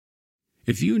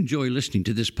If you enjoy listening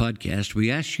to this podcast, we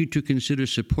ask you to consider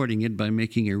supporting it by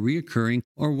making a recurring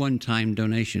or one-time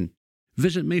donation.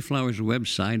 Visit Mayflower's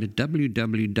website at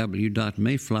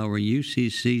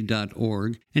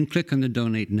www.mayflowerucc.org and click on the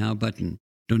Donate Now button.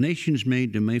 Donations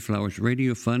made to Mayflower's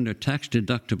Radio Fund are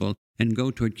tax-deductible and go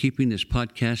toward keeping this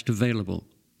podcast available.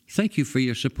 Thank you for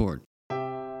your support.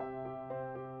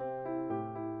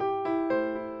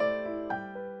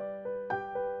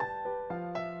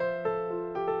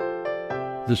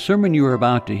 The sermon you are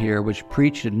about to hear was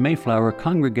preached at Mayflower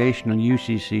Congregational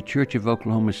UCC Church of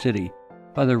Oklahoma City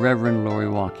by the Reverend Lori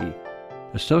Walke,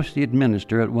 Associate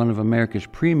Minister at one of America's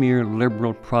premier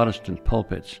liberal Protestant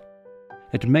pulpits.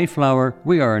 At Mayflower,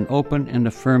 we are an open and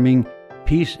affirming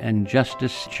peace and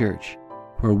justice church,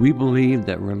 where we believe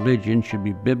that religion should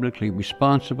be biblically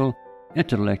responsible,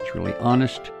 intellectually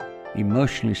honest,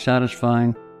 emotionally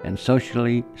satisfying, and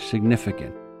socially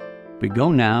significant. We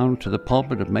go now to the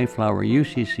pulpit of Mayflower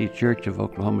UCC Church of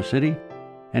Oklahoma City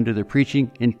and to the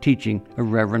preaching and teaching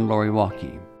of Reverend Lori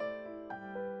Walke.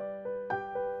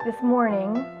 This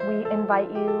morning, we invite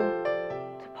you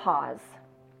to pause,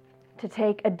 to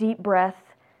take a deep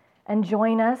breath, and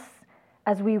join us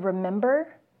as we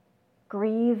remember,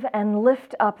 grieve, and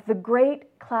lift up the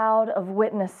great cloud of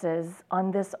witnesses on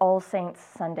this All Saints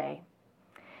Sunday.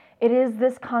 It is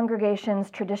this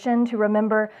congregation's tradition to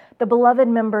remember the beloved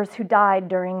members who died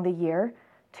during the year,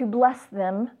 to bless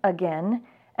them again,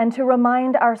 and to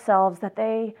remind ourselves that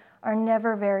they are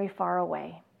never very far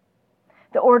away.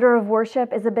 The order of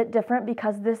worship is a bit different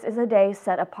because this is a day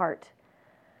set apart.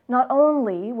 Not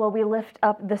only will we lift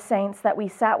up the saints that we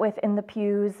sat with in the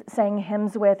pews, sang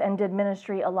hymns with, and did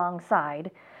ministry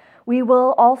alongside, we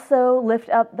will also lift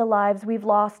up the lives we've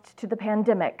lost to the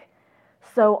pandemic.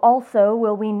 So also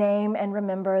will we name and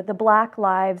remember the Black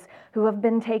lives who have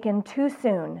been taken too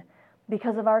soon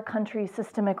because of our country's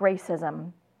systemic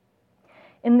racism.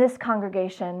 In this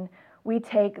congregation, we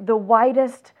take the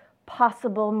widest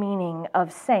possible meaning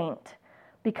of saint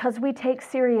because we take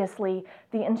seriously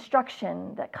the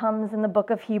instruction that comes in the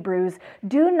book of Hebrews,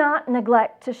 do not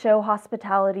neglect to show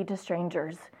hospitality to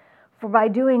strangers, for by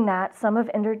doing that, some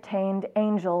have entertained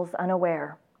angels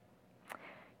unaware.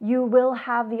 You will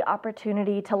have the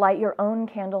opportunity to light your own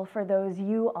candle for those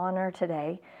you honor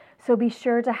today, so be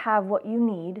sure to have what you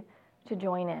need to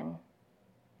join in.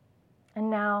 And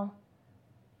now,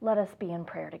 let us be in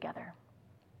prayer together.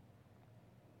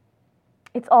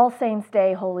 It's All Saints'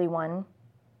 Day, Holy One,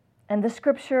 and the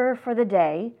scripture for the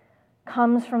day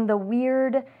comes from the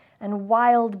weird and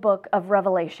wild book of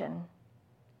Revelation.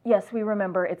 Yes, we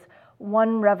remember it's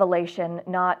one revelation,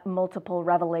 not multiple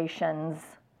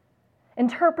revelations.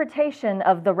 Interpretation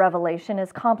of the revelation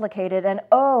is complicated, and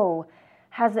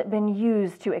has it been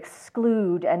used to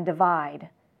exclude and divide.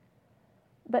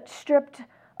 But stripped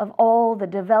of all the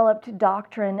developed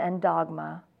doctrine and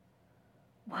dogma,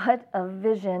 what a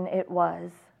vision it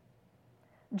was.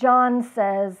 John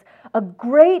says, a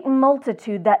great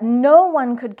multitude that no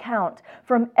one could count,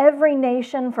 from every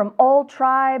nation, from all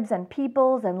tribes and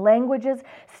peoples and languages,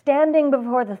 standing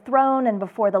before the throne and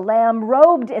before the Lamb,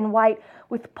 robed in white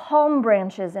with palm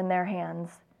branches in their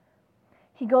hands.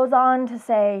 He goes on to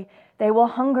say, they will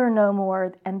hunger no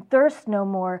more and thirst no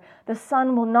more. The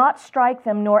sun will not strike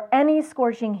them, nor any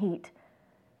scorching heat.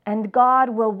 And God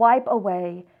will wipe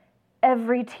away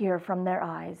every tear from their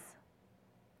eyes.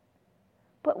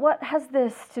 But what has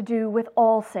this to do with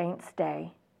All Saints'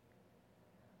 Day?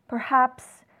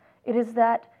 Perhaps it is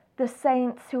that the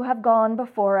saints who have gone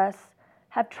before us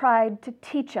have tried to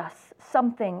teach us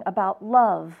something about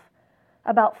love,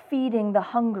 about feeding the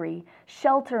hungry,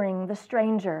 sheltering the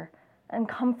stranger, and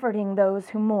comforting those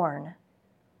who mourn.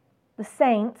 The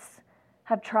saints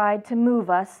have tried to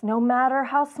move us, no matter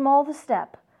how small the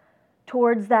step,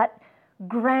 towards that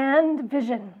grand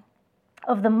vision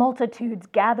of the multitudes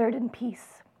gathered in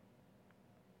peace.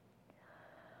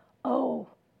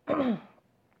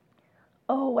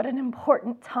 What an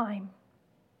important time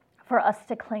for us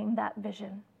to claim that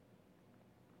vision.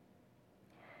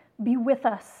 Be with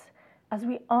us as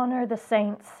we honor the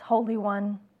saints, Holy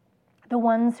One, the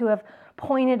ones who have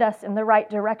pointed us in the right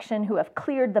direction, who have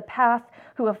cleared the path,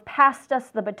 who have passed us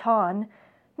the baton,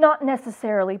 not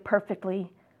necessarily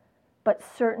perfectly, but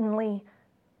certainly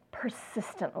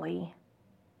persistently.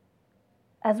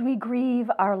 As we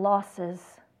grieve our losses,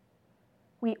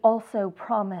 we also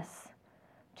promise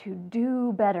to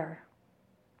do better,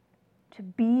 to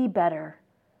be better,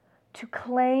 to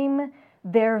claim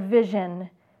their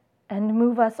vision and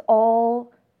move us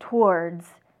all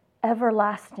towards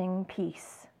everlasting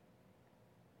peace.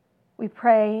 We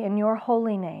pray in your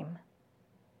holy name.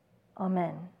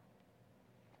 Amen.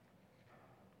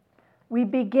 We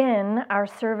begin our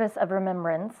service of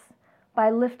remembrance by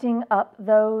lifting up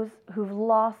those who've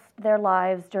lost their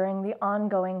lives during the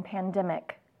ongoing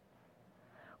pandemic.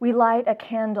 We light a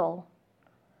candle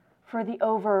for the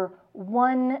over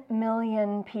 1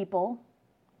 million people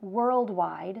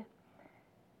worldwide,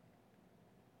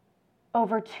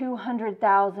 over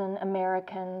 200,000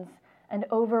 Americans, and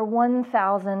over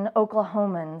 1,000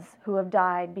 Oklahomans who have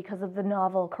died because of the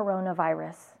novel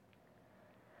coronavirus.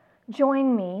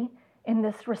 Join me in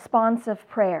this responsive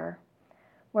prayer,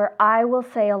 where I will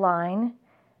say a line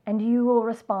and you will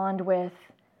respond with,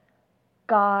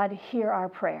 God, hear our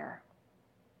prayer.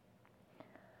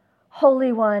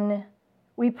 Holy One,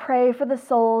 we pray for the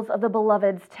souls of the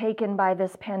beloveds taken by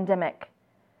this pandemic,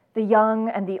 the young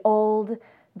and the old,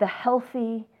 the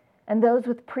healthy, and those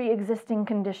with pre-existing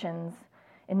conditions,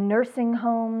 in nursing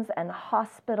homes and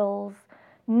hospitals,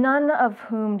 none of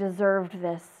whom deserved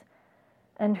this,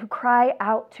 and who cry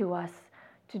out to us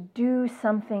to do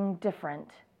something different.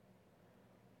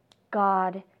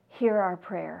 God, hear our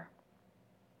prayer.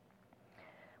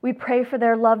 We pray for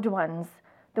their loved ones,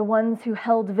 the ones who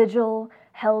held vigil,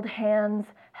 held hands,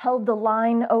 held the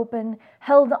line open,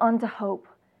 held on to hope,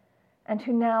 and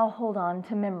who now hold on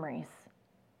to memories.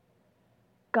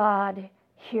 God,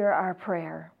 hear our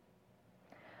prayer.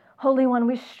 Holy One,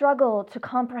 we struggle to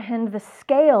comprehend the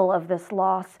scale of this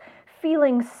loss,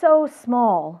 feeling so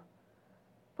small.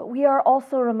 But we are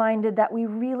also reminded that we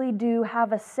really do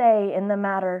have a say in the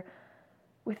matter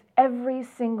with every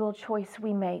single choice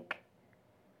we make.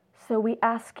 So we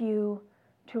ask you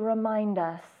to remind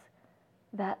us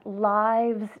that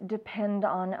lives depend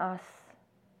on us.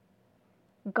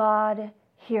 God,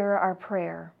 hear our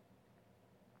prayer.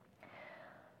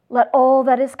 Let all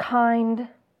that is kind,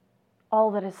 all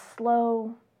that is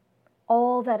slow,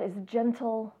 all that is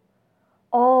gentle,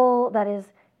 all that is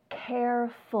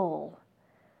careful,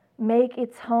 make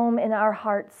its home in our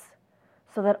hearts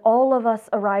so that all of us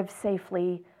arrive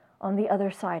safely on the other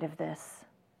side of this.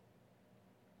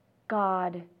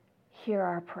 God, hear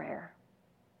our prayer.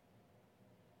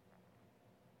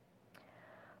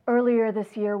 Earlier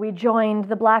this year, we joined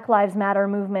the Black Lives Matter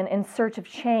movement in search of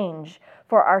change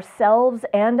for ourselves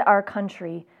and our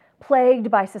country, plagued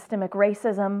by systemic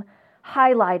racism,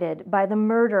 highlighted by the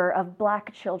murder of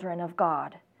Black children of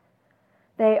God.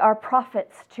 They are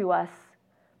prophets to us,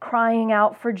 crying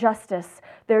out for justice,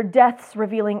 their deaths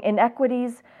revealing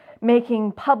inequities,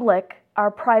 making public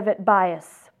our private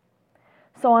bias.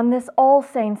 So on this All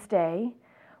Saints' Day,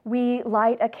 we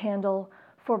light a candle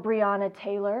for Breonna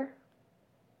Taylor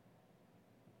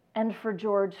and for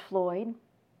George Floyd.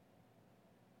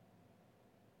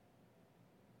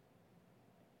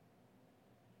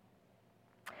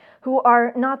 Who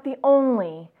are not the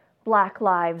only Black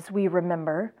lives we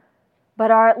remember, but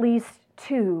are at least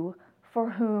two for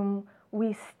whom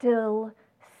we still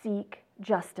seek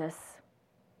justice.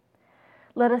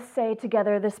 Let us say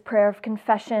together this prayer of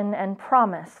confession and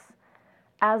promise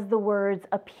as the words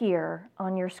appear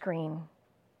on your screen.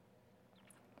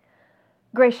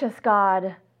 Gracious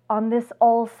God, on this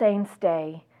All Saints'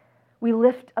 Day, we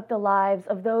lift up the lives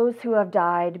of those who have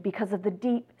died because of the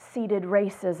deep-seated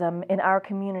racism in our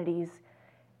communities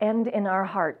and in our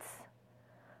hearts.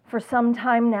 For some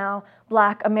time now,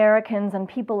 Black Americans and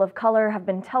people of color have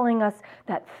been telling us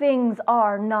that things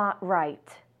are not right.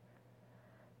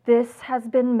 This has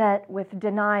been met with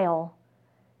denial,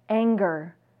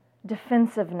 anger,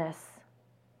 defensiveness.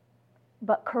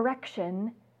 But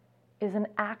correction is an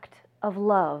act of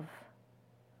love.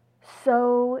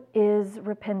 So is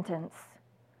repentance.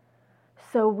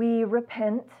 So we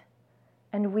repent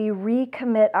and we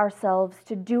recommit ourselves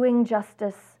to doing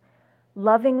justice,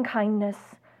 loving kindness,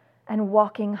 and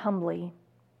walking humbly.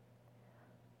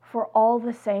 For all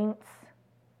the saints,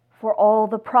 for all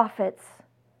the prophets,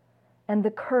 and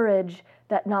the courage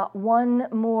that not one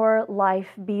more life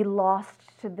be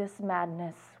lost to this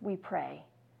madness, we pray.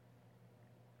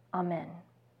 Amen.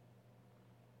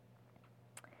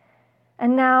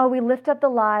 And now we lift up the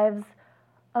lives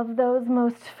of those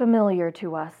most familiar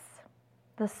to us,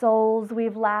 the souls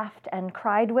we've laughed and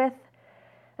cried with,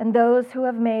 and those who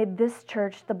have made this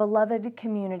church the beloved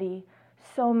community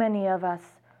so many of us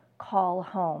call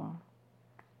home.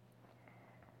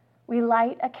 We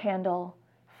light a candle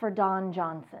for Don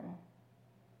Johnson.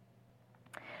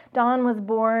 Don was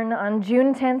born on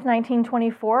June 10,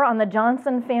 1924, on the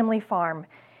Johnson family farm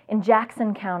in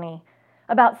Jackson County,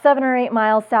 about 7 or 8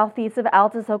 miles southeast of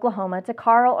Altus, Oklahoma, to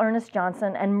Carl Ernest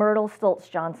Johnson and Myrtle Stoltz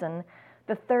Johnson,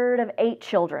 the third of 8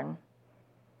 children.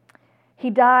 He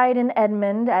died in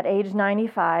Edmond at age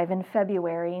 95 in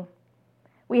February.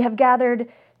 We have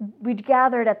gathered We'd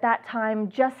gathered at that time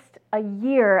just a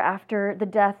year after the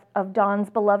death of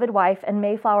Don's beloved wife and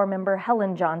Mayflower member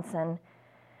Helen Johnson,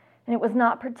 and it was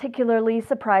not particularly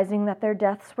surprising that their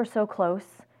deaths were so close.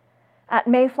 At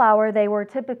Mayflower, they were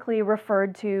typically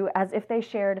referred to as if they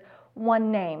shared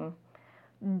one name,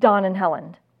 Don and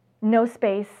Helen, no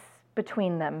space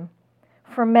between them.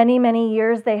 For many, many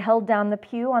years, they held down the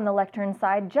pew on the lectern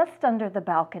side just under the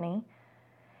balcony.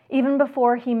 Even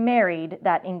before he married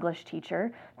that English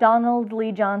teacher, Donald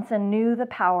Lee Johnson knew the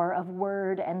power of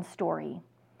word and story.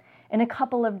 In a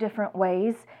couple of different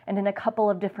ways and in a couple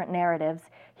of different narratives,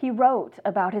 he wrote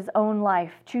about his own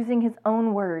life, choosing his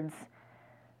own words.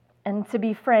 And to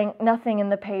be frank, nothing in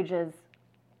the pages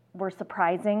were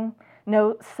surprising.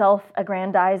 No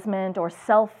self-aggrandizement or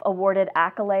self-awarded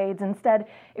accolades. Instead,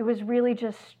 it was really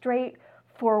just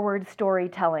straightforward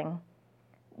storytelling.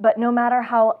 But no matter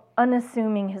how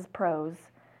unassuming his prose,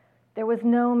 there was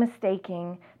no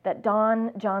mistaking that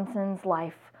Don Johnson's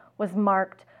life was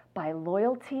marked by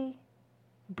loyalty,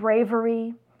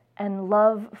 bravery, and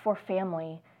love for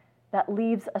family that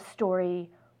leaves a story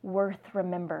worth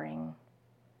remembering.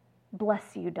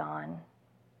 Bless you, Don.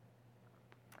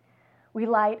 We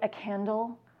light a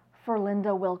candle for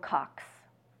Linda Wilcox.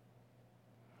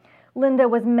 Linda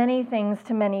was many things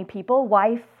to many people: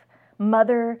 wife,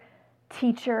 mother,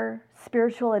 teacher,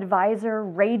 spiritual advisor,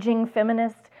 raging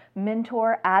feminist,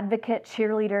 mentor, advocate,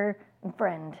 cheerleader, and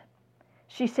friend.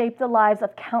 She shaped the lives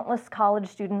of countless college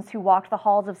students who walked the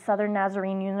halls of Southern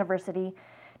Nazarene University,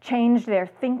 changed their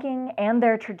thinking and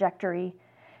their trajectory.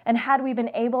 And had we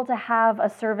been able to have a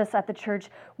service at the church,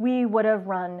 we would have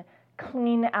run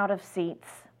clean out of seats.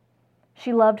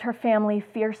 She loved her family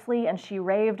fiercely, and she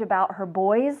raved about her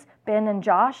boys, Ben and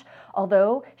Josh,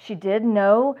 although she did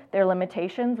know their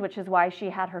limitations, which is why she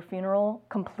had her funeral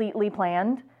completely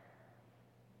planned.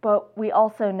 But we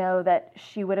also know that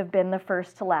she would have been the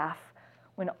first to laugh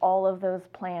when all of those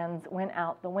plans went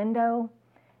out the window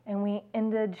and we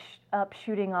ended up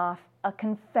shooting off a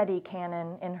confetti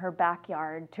cannon in her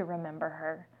backyard to remember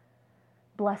her.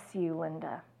 Bless you,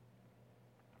 Linda.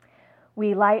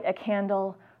 We light a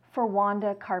candle for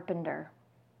Wanda Carpenter.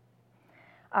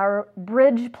 Our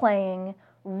bridge-playing,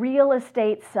 real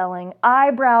estate-selling,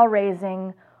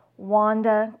 eyebrow-raising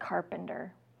Wanda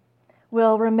Carpenter.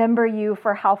 We'll remember you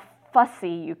for how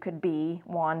fussy you could be,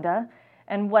 Wanda,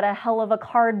 and what a hell of a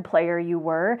card player you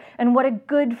were, and what a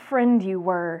good friend you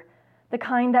were, the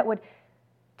kind that would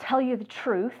tell you the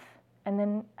truth and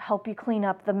then help you clean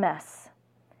up the mess.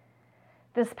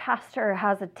 This pastor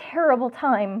has a terrible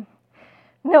time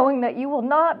knowing that you will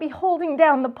not be holding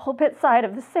down the pulpit side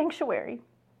of the sanctuary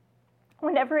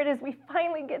whenever it is we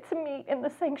finally get to meet in the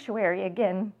sanctuary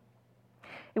again.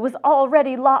 It was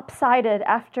already lopsided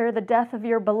after the death of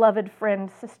your beloved friend,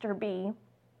 Sister B,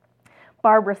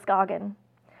 Barbara Scoggin.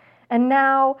 And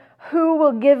now, who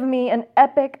will give me an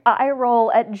epic eye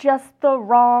roll at just the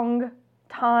wrong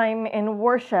time in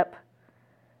worship?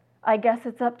 I guess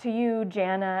it's up to you,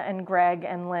 Jana and Greg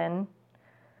and Lynn.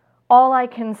 All I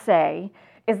can say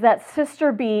is that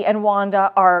Sister B and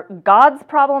Wanda are God's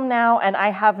problem now, and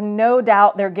I have no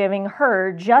doubt they're giving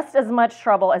her just as much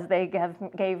trouble as they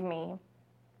gave me.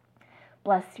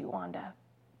 Bless you, Wanda.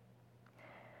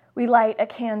 We light a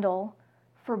candle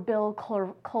for Bill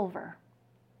Culver.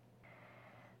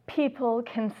 People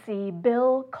can see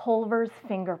Bill Culver's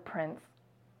fingerprints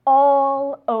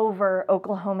all over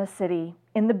Oklahoma City,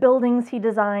 in the buildings he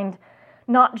designed,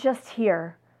 not just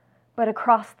here, but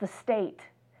across the state.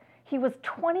 He was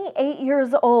 28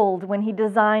 years old when he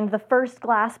designed the first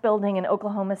glass building in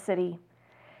Oklahoma City.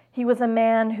 He was a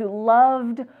man who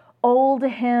loved old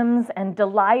hymns and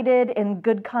delighted in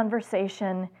good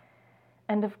conversation,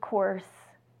 and of course,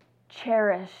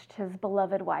 cherished his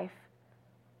beloved wife.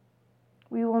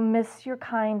 We will miss your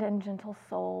kind and gentle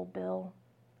soul, Bill.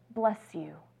 Bless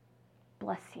you.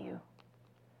 Bless you.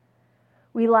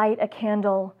 We light a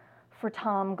candle for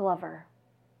Tom Glover.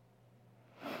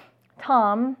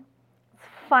 Tom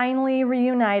finally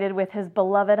reunited with his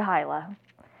beloved Hyla.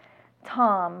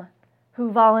 Tom,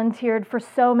 who volunteered for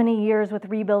so many years with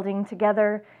Rebuilding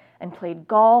Together and played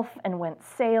golf and went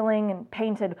sailing and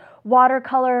painted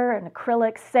watercolor and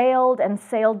acrylic, sailed and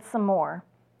sailed some more.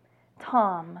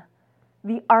 Tom,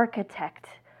 the architect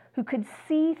who could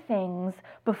see things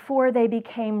before they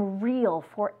became real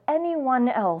for anyone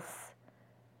else.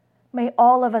 May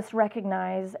all of us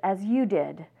recognize, as you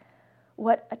did,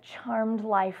 what a charmed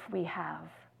life we have.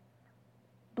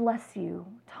 Bless you,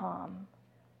 Tom.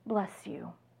 Bless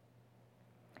you.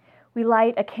 We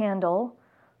light a candle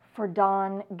for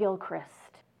Don Gilchrist.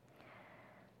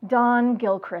 Don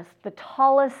Gilchrist, the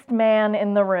tallest man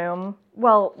in the room,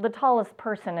 well, the tallest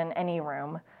person in any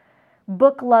room,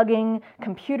 book-lugging,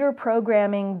 computer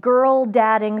programming,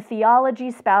 girl-dadding,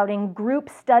 theology-spouting, group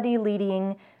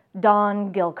study-leading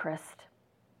Don Gilchrist.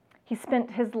 He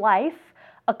spent his life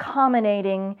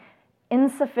accommodating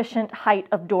insufficient height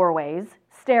of doorways,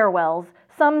 stairwells,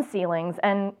 some ceilings,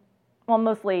 and, well,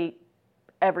 mostly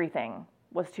everything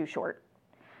was too short.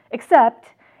 Except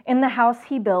in the house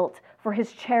he built for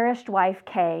his cherished wife,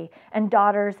 Kay, and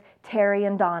daughters, Terry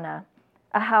and Donna,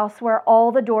 a house where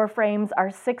all the door frames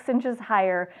are 6 inches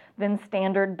higher than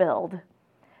standard build.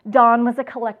 Don was a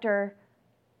collector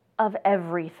of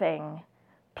everything: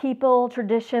 people,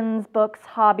 traditions, books,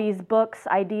 hobbies, books,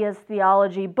 ideas,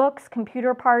 theology, books,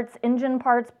 computer parts, engine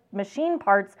parts, machine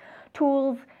parts,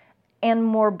 tools, and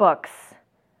more books.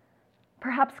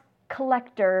 Perhaps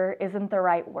collector isn't the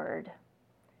right word.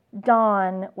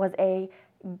 Don was a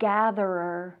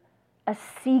gatherer, a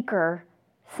seeker,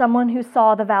 someone who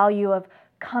saw the value of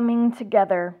coming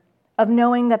together, of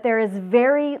knowing that there is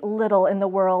very little in the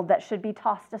world that should be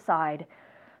tossed aside,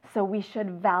 so we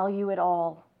should value it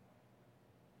all.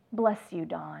 Bless you,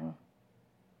 Don.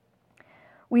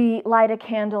 We light a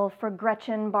candle for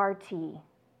Gretchen Bartee.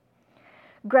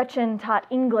 Gretchen taught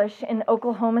English in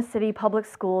Oklahoma City public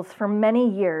schools for many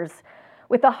years,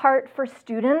 with a heart for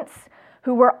students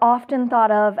who were often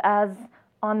thought of as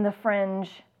on the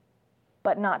fringe,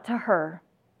 but not to her.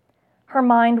 Her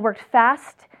mind worked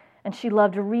fast, and she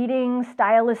loved reading,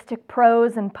 stylistic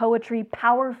prose and poetry,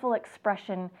 powerful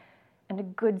expression, and a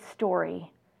good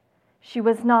story. She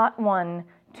was not one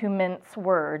to mince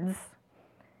words.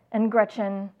 And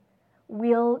Gretchen,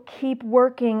 we'll keep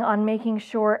working on making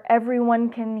sure everyone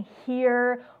can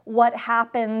hear what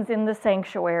happens in the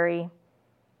sanctuary.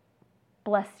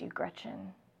 Bless you,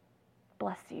 Gretchen.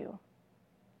 Bless you.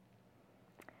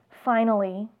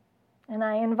 Finally, and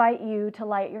I invite you to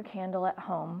light your candle at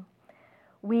home,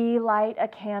 we light a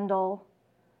candle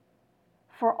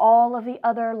for all of the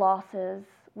other losses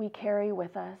we carry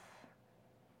with us.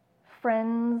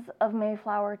 Friends of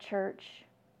Mayflower Church,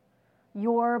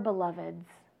 your beloveds,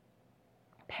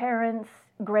 parents,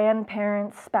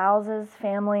 grandparents, spouses,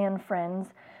 family, and friends,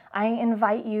 I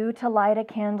invite you to light a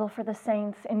candle for the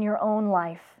saints in your own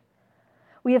life.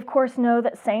 We, of course, know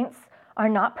that saints are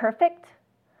not perfect.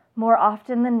 More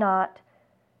often than not,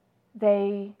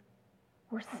 they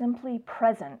were simply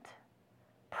present.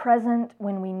 Present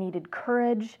when we needed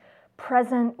courage,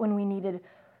 present when we needed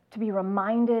to be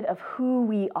reminded of who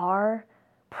we are,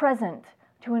 present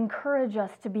to encourage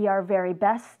us to be our very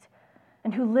best,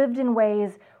 and who lived in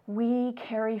ways we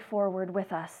carry forward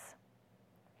with us.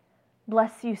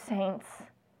 Bless you, saints.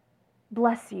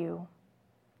 Bless you.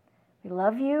 We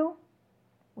love you.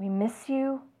 We miss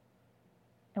you.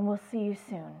 And we'll see you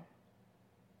soon.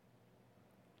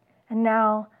 And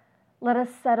now, let us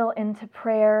settle into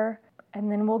prayer,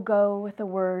 and then we'll go with a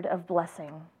word of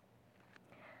blessing.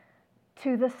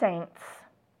 To the saints,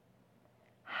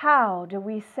 how do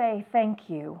we say thank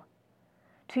you?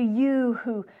 To you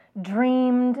who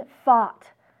dreamed, fought,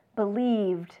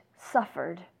 believed,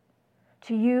 suffered.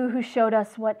 To you who showed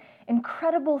us what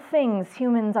incredible things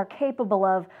humans are capable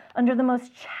of under the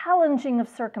most challenging of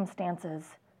circumstances.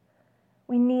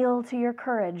 We kneel to your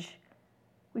courage.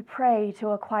 We pray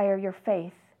to acquire your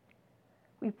faith.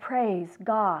 We praise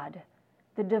God,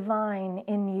 the divine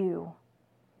in you.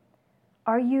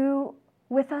 Are you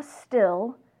with us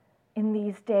still in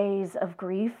these days of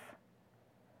grief?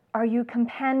 Are you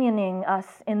companioning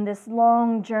us in this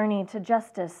long journey to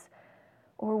justice,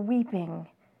 or weeping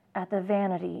at the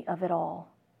vanity of it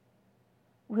all?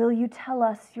 Will you tell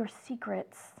us your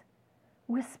secrets?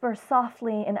 Whisper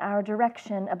softly in our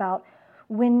direction about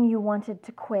when you wanted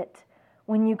to quit,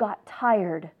 when you got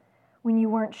tired, when you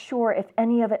weren't sure if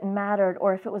any of it mattered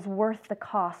or if it was worth the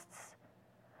costs.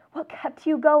 What kept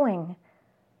you going?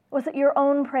 Was it your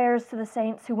own prayers to the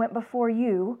saints who went before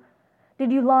you?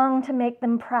 Did you long to make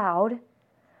them proud?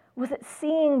 Was it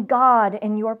seeing God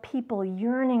in your people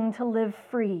yearning to live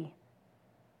free?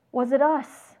 Was it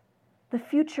us, the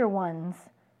future ones,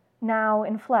 now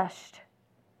enfleshed?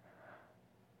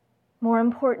 More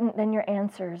important than your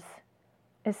answers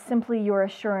is simply your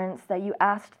assurance that you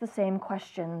asked the same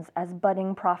questions as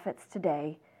budding prophets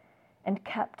today and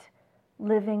kept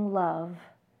living love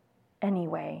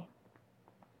anyway.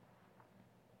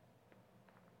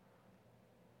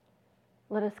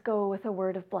 Let us go with a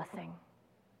word of blessing.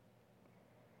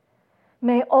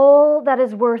 May all that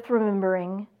is worth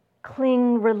remembering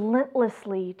cling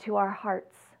relentlessly to our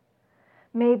hearts.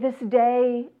 May this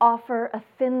day offer a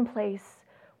thin place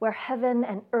where heaven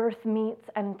and earth meets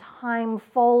and time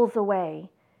falls away.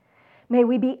 May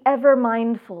we be ever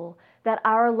mindful that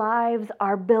our lives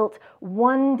are built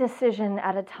one decision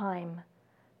at a time,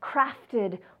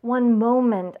 crafted one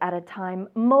moment at a time,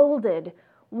 molded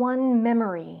one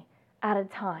memory at a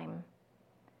time.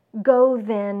 Go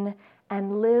then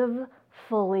and live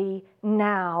fully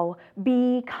now.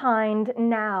 Be kind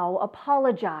now.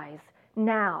 Apologize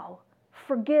now.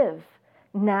 Forgive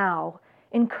now.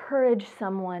 Encourage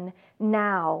someone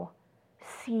now.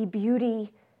 See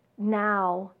beauty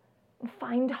now.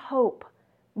 Find hope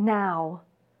now.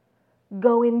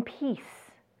 Go in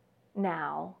peace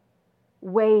now.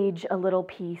 Wage a little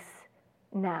peace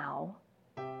now.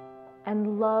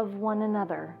 And love one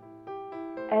another,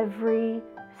 every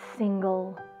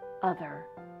single other.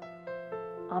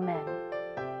 Amen.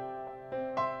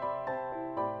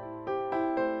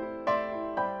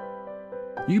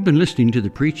 You've been listening to the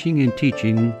preaching and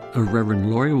teaching of Reverend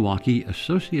Lori Walke,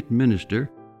 Associate Minister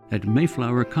at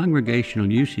Mayflower Congregational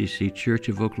UCC Church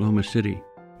of Oklahoma City.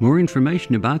 More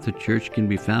information about the church can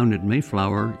be found at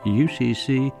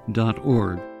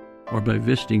mayflowerucc.org or by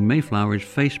visiting Mayflower's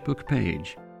Facebook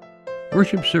page.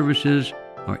 Worship services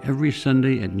are every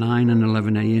Sunday at 9 and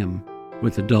 11 a.m.,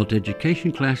 with adult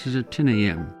education classes at 10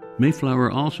 a.m.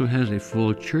 Mayflower also has a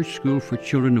full church school for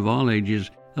children of all ages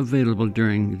available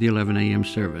during the 11 a.m.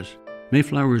 service.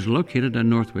 Mayflower is located on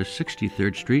Northwest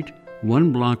 63rd Street,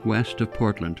 1 block west of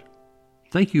Portland.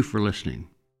 Thank you for listening.